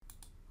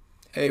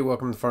Hey,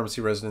 welcome to the Pharmacy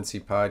Residency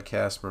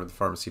Podcast, member of the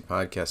Pharmacy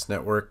Podcast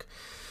Network.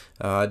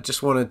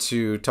 Just wanted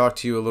to talk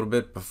to you a little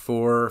bit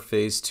before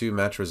Phase 2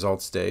 Match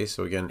Results Day.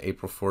 So again,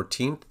 April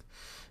 14th,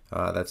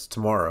 that's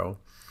tomorrow.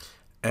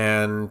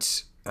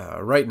 And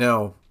right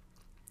now,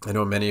 I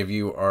know many of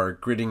you are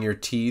gritting your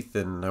teeth,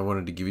 and I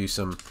wanted to give you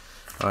some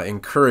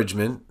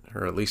encouragement,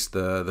 or at least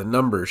the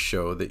numbers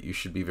show that you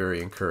should be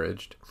very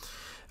encouraged.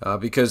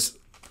 Because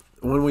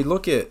when we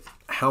look at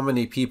how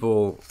many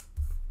people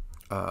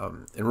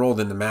enrolled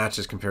in the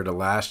matches compared to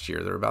last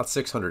year, there were about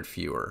 600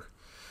 fewer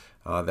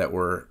that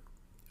were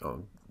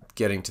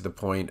getting to the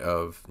point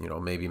of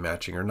maybe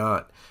matching or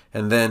not.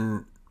 And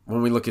then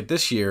when we look at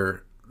this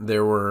year,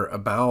 there were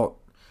about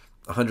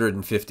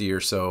 150 or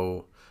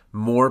so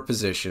more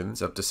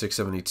positions, up to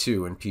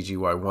 672 in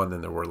PGY1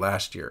 than there were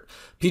last year.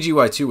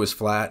 PGY2 was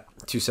flat,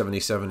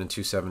 277 and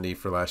 270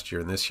 for last year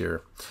and this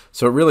year.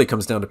 So it really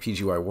comes down to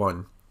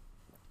PGY1.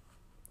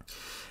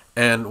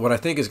 And what I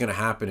think is going to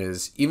happen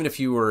is, even if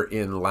you were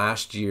in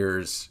last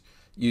year's,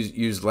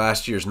 use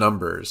last year's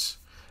numbers,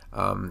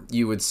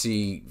 you would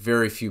see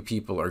very few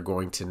people are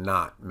going to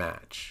not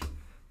match.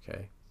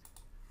 Okay.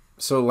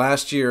 So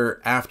last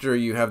year, after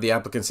you have the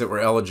applicants that were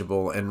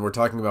eligible, and we're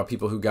talking about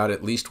people who got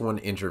at least one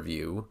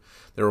interview,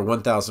 there were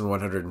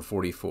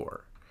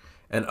 1,144.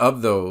 And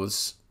of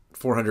those,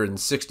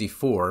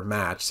 464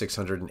 matched,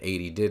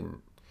 680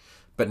 didn't.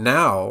 But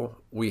now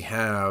we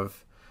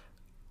have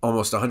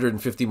almost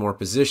 150 more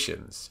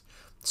positions.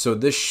 So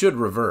this should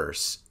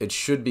reverse. It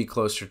should be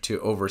closer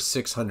to over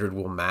 600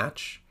 will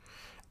match.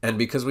 And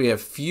because we have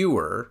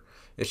fewer,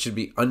 it should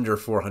be under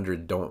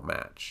 400 don't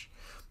match.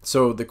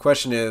 So the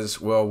question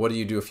is, well, what do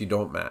you do if you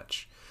don't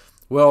match?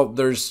 Well,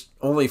 there's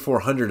only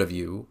 400 of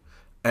you,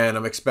 and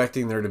I'm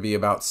expecting there to be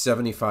about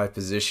 75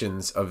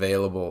 positions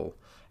available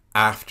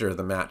after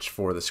the match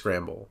for the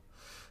scramble.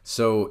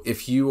 So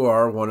if you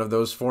are one of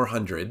those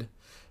 400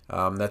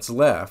 that's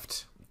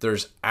left,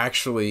 there's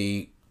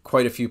actually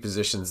quite a few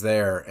positions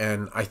there,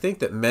 and I think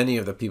that many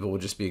of the people will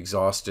just be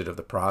exhausted of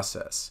the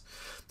process.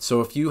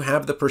 So if you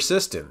have the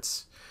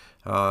persistence,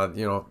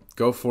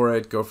 go for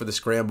it, go for the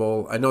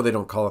scramble. I know they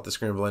don't call it the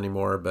scramble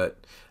anymore,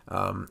 but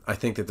I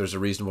think that there's a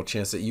reasonable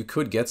chance that you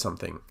could get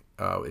something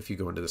if you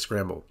go into the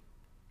scramble.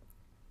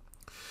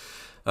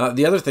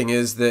 The other thing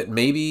is that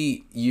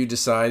maybe you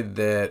decide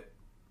that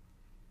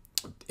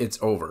it's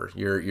over.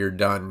 You're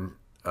done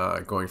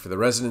going for the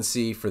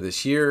residency for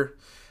this year.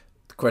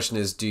 The question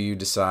is, do you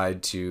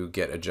decide to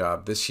get a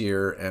job this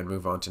year and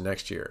move on to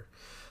next year?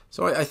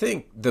 So I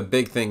think the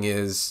big thing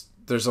is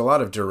there's a lot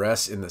of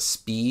duress in the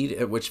speed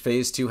at which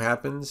phase 2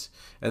 happens,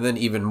 and then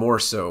even more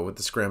so with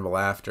the scramble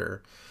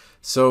after.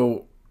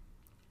 So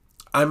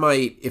I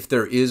might, if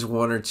there is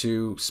one or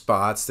two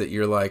spots that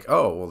you're like,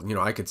 oh, well,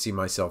 I could see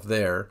myself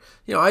there,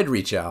 I'd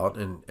reach out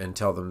and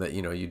tell them that,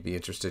 you'd be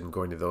interested in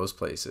going to those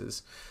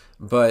places.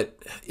 But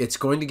it's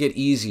going to get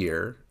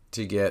easier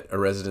to get a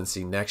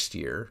residency next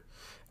year,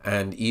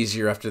 and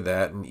easier after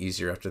that, and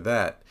easier after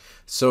that.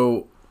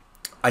 So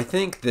I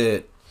think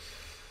that,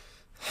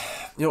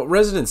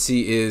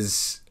 residency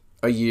is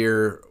a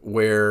year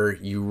where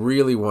you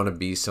really want to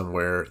be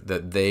somewhere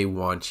that they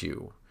want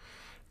you.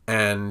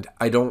 And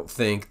I don't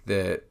think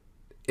that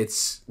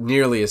it's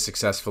nearly as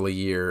successful a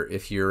year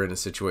if you're in a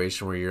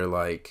situation where you're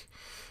like,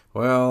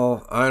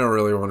 well, I don't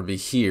really want to be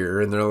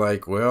here. And they're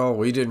like, well,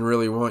 we didn't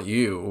really want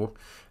you.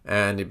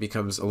 And it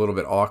becomes a little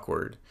bit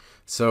awkward.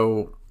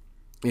 So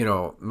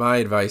my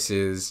advice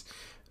is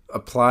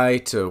apply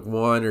to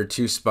one or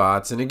two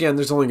spots. And again,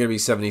 there's only going to be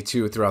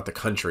 72 throughout the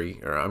country,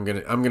 or I'm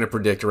going to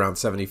predict around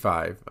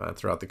 75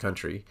 throughout the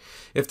country.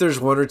 If there's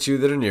one or two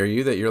that are near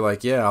you that you're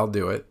like, yeah, I'll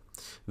do it,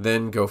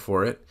 then go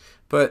for it.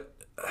 But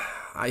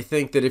I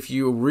think that if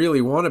you really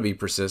want to be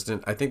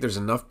persistent, I think there's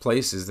enough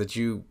places that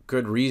you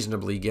could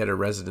reasonably get a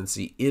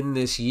residency in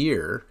this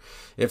year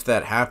if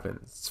that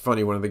happens. It's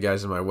funny, one of the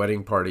guys in my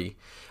wedding party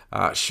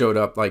showed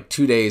up like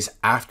 2 days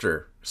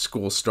after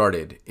school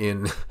started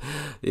in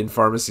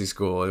pharmacy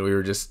school, and we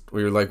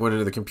were like, went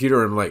into the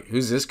computer and I'm like,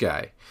 who's this guy?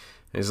 And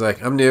he's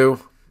like, I'm new,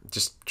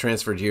 just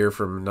transferred here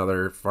from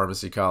another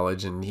pharmacy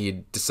college, and he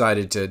had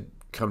decided to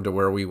come to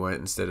where we went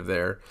instead of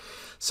there.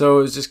 So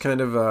it was just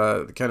kind of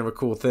a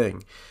cool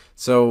thing.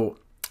 So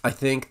I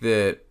think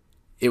that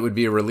it would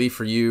be a relief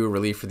for you, a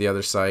relief for the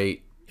other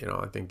site.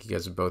 I think you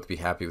guys would both be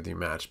happy with your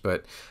match.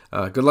 But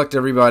good luck to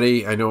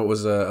everybody. I know it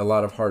was a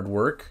lot of hard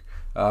work.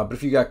 But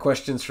if you got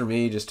questions for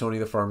me, just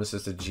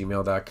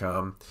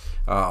TonyThePharmacist@gmail.com.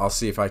 I'll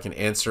see if I can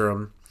answer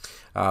them.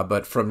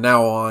 But from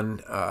now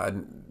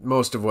on,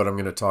 most of what I'm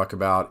going to talk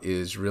about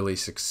is really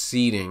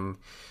succeeding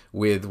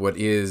with what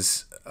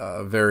is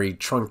a very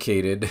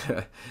truncated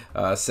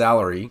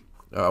salary,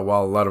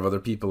 while a lot of other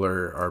people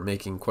are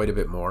making quite a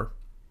bit more.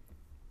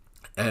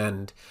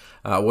 And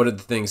what are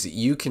the things that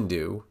you can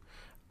do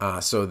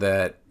so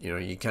that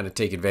you kind of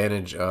take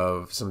advantage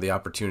of some of the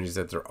opportunities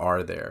that there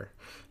are there.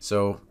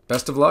 So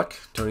best of luck,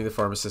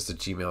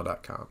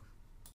 TonyThePharmacist@gmail.com.